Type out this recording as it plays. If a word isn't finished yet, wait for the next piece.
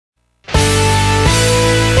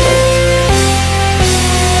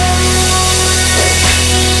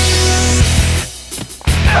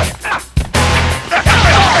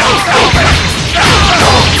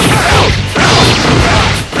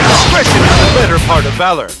part of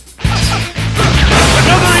valor.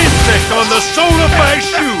 Another insect on the sole of my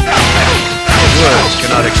shoe! Words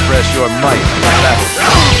cannot express your might on the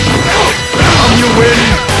battlefield. Some you win,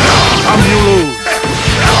 some you lose.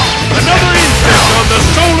 Another insect on the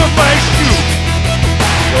sole of my shoe!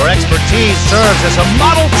 Your expertise serves as a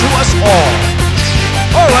model to us all.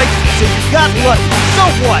 Alright, so you got lucky.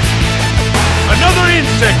 So what? Another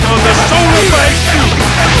insect on the sole of my shoe!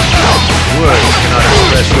 Words cannot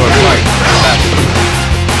express your might on the battlefield.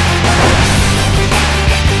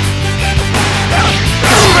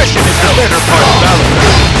 Discretion is the better part of valor.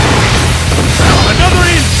 Another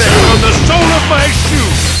insect on the sole of my shoe!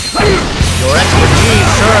 Your expertise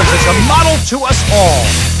serves as a model to us all.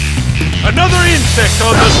 Another insect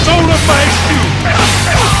on the sole of my shoe!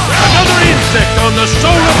 Another insect on the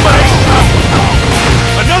sole of my shoe!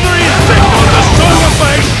 Another insect on the sole of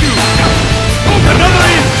my shoe! Another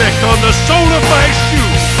insect on the sole of my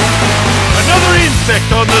shoe! Another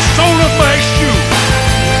insect on the sole of my shoe!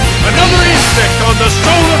 Another insect on the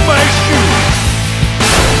sole of my shoe!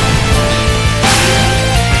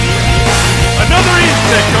 Another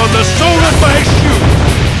insect on the sole of my shoe!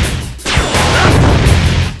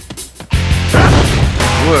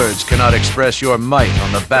 Words cannot express your might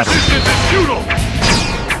on the battlefield. This is futile!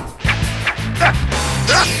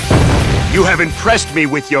 You have impressed me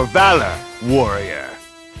with your valor, warrior.